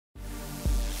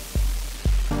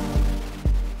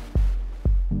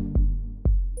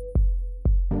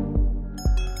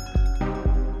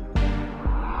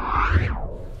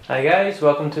Hi guys,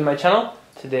 welcome to my channel.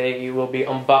 Today we'll be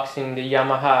unboxing the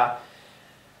Yamaha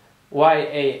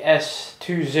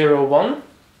YAS-201.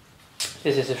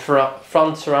 This is a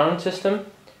front surround system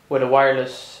with a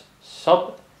wireless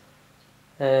sub,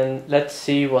 and let's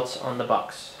see what's on the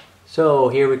box. So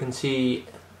here we can see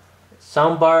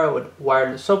soundbar with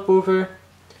wireless subwoofer,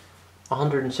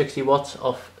 160 watts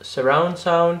of surround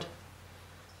sound,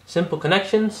 simple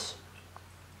connections.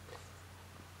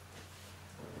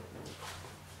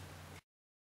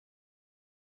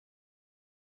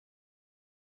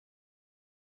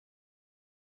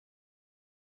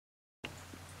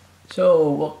 So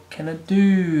what can it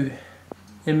do?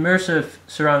 Immersive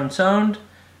surround sound,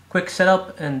 quick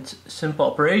setup and simple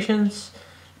operations,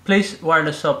 place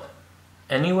wireless sub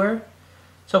anywhere,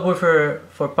 subwoofer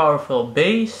for powerful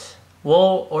bass,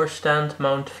 wall or stand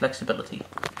mount flexibility.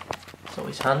 It's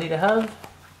always handy to have.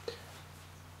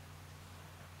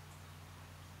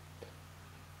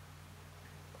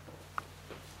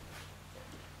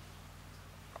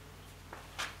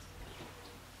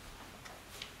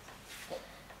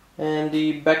 And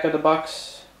the back of the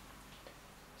box,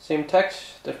 same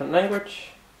text, different language.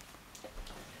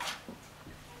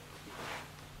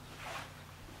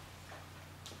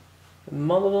 The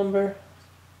model number.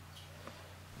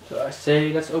 So I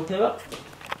say let's open it up.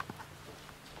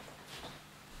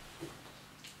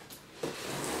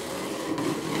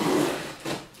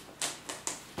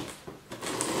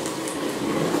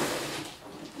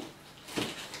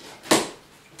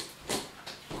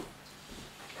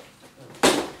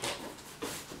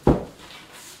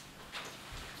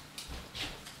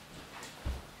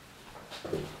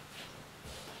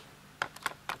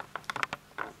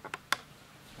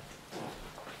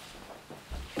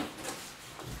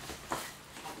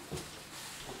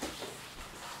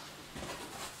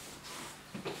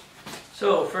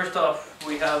 So first off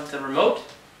we have the remote.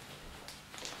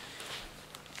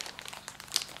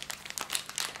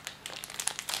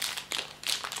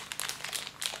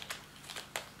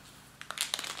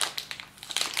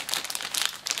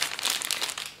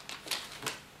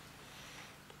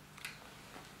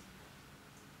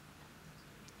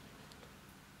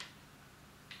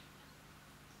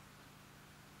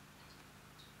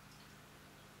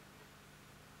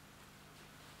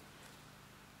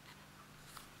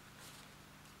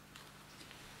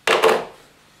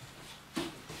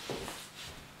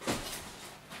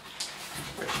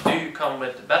 Do come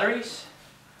with the batteries.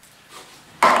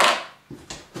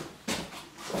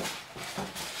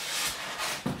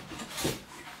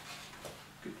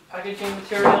 Good packaging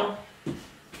material.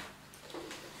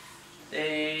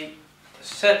 They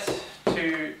set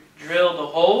to drill the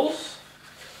holes.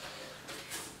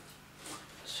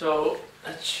 So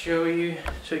let's show you.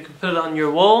 So you can put it on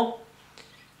your wall,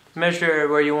 measure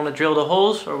where you want to drill the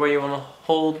holes or where you want to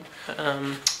hold,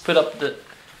 put up the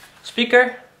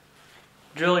speaker.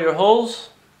 Drill your holes.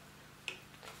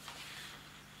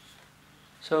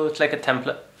 So it's like a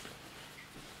template.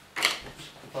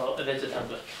 Well, it is a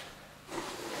template.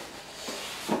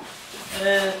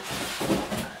 And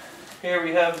here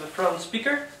we have the front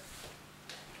speaker.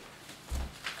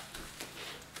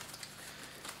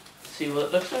 Let's see what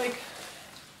it looks like.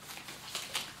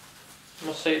 I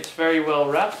must say it's very well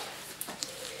wrapped.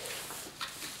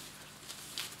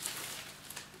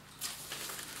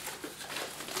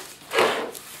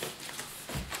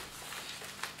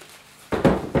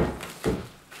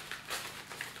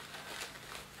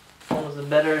 The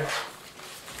better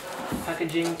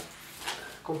packaging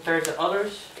compared to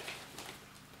others.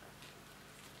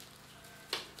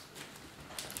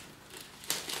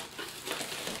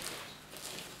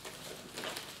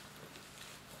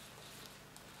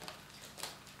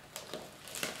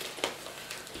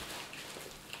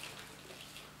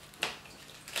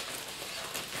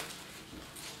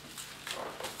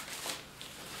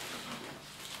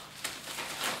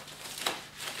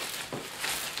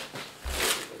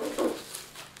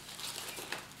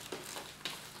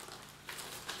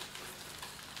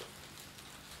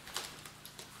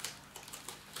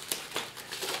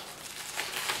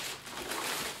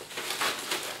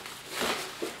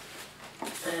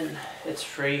 And it's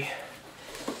free.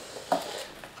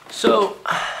 So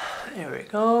here we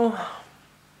go.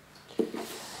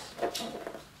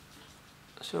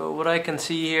 So what I can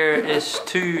see here is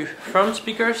two front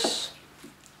speakers,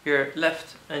 your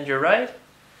left and your right,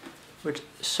 with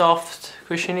soft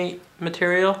cushiony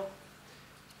material.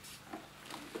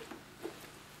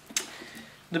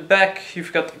 The back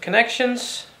you've got the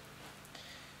connections,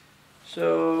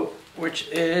 so which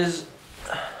is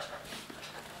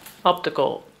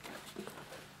optical.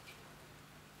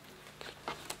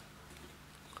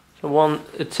 So one,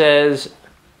 it says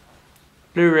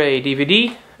Blu-ray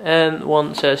DVD, and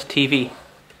one says TV.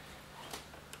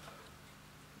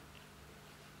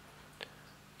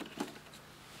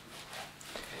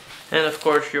 And of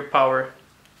course your power.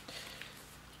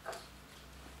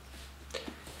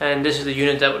 And this is the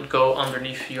unit that would go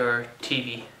underneath your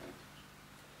TV.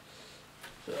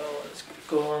 So let's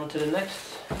go on to the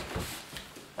next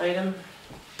item.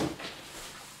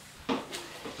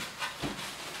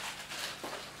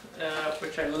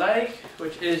 Which I like,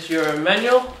 which is your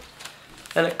manual,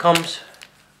 and it comes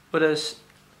with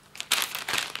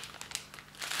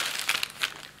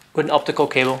an optical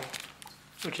cable,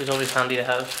 which is always handy to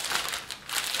have.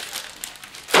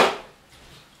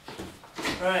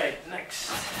 Right, next,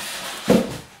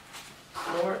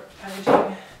 more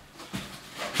packaging,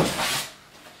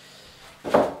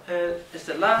 and it's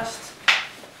the last.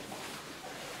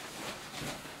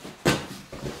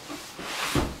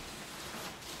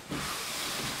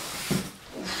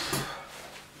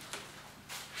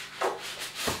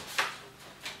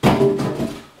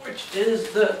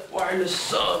 Is the wireless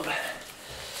sub.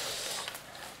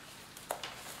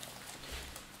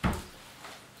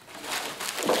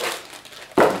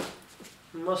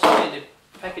 Must say the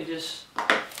packaging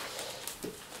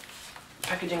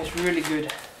is really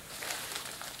good.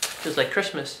 Feels like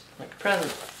Christmas, like a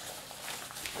present.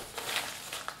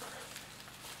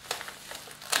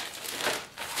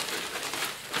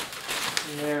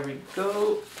 And there we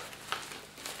go.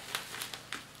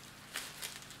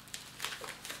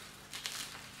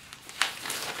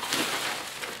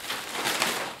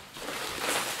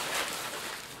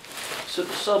 So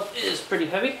the sub is pretty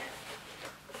heavy.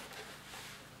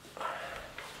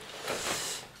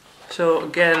 So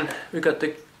again, we got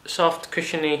the soft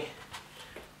cushiony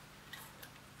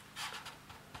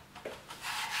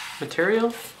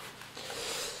material.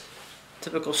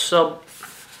 Typical sub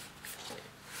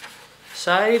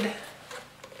side.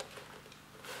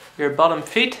 Your bottom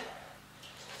feet.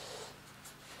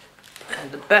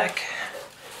 And the back,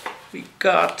 we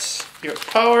got your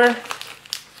power.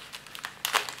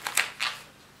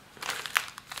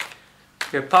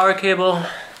 Your power cable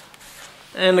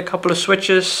and a couple of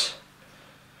switches,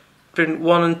 pin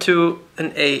 1 and 2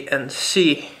 and A and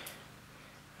C.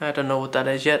 I don't know what that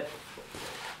is yet,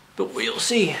 but we'll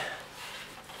see.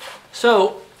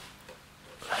 So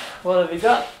what have we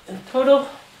got in total?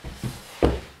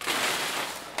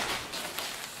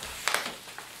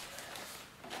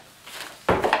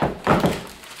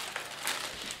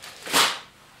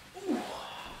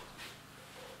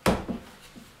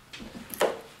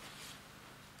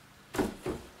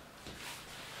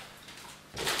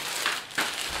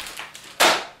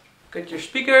 Got your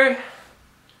speaker,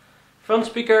 front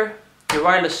speaker, your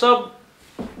wireless sub,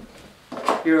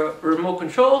 your remote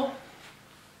control,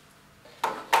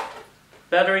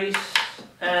 batteries,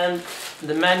 and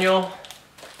the manual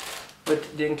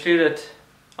with the included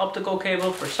optical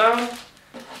cable for sound,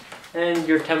 and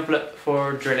your template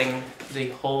for drilling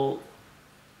the hole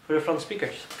for the front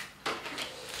speakers.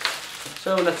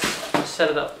 So let's set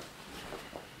it up.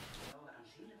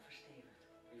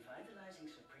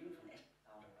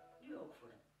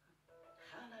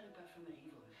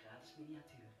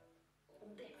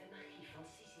 Ontdek de magie van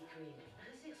CC Cream.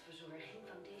 Gezichtsverzorging,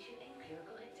 foundation en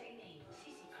kleurcorrector in één.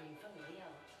 CC Cream van L'Oréal.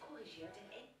 Corrigeert in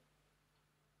één.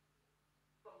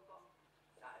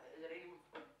 Ja, de reden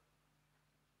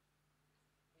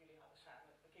jullie hadden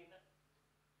samen bekeken.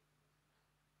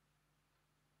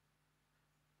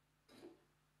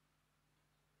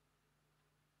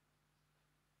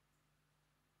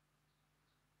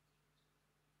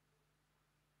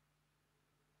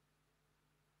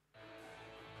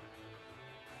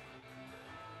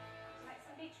 Very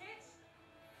delicious.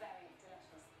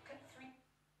 Cut 3.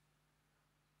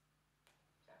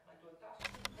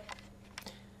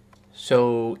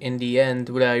 So in the end,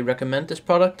 would I recommend this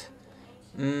product?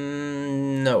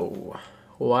 No.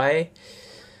 Why?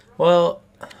 Well,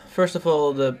 first of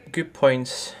all, the good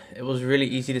points, it was really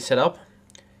easy to set up.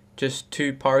 Just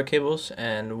 2 power cables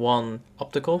and 1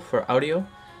 optical for audio.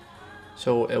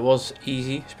 So it was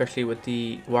easy, especially with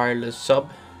the wireless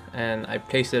sub, and I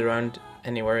placed it around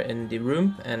anywhere in the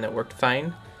room and it worked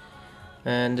fine.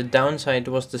 And the downside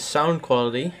was the sound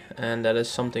quality, and that is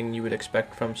something you would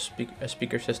expect from a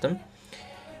speaker system,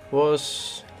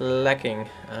 was lacking.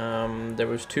 There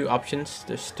was 2 options,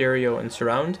 the stereo and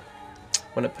surround.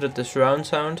 When I put it to surround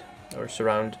sound or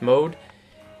surround mode,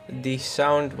 the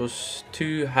sound was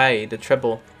too high, the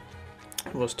treble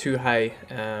was too high.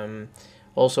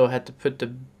 Also had to put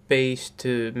the bass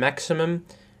to maximum,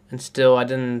 and still I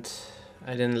didn't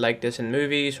like this in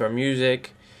movies or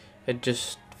music. It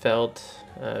just felt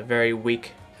very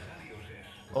weak.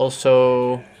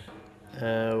 Also,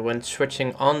 when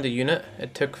switching on the unit,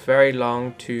 it took very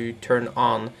long to turn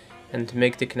on and to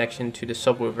make the connection to the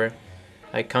subwoofer.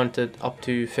 I counted up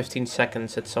to 15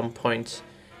 seconds at some points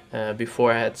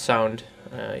before I had sound.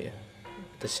 At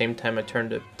the same time I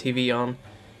turned the TV on.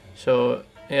 So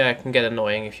yeah, it can get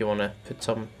annoying if you want to put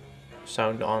some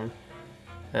sound on.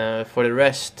 For the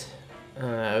rest,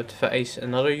 I would advise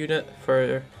another unit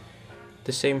for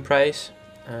the same price.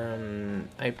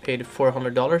 I paid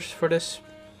 $400 for this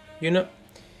unit.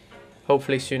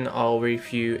 Hopefully soon I'll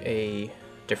review a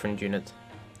different unit.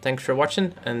 Thanks for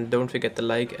watching, and don't forget to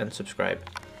like and subscribe.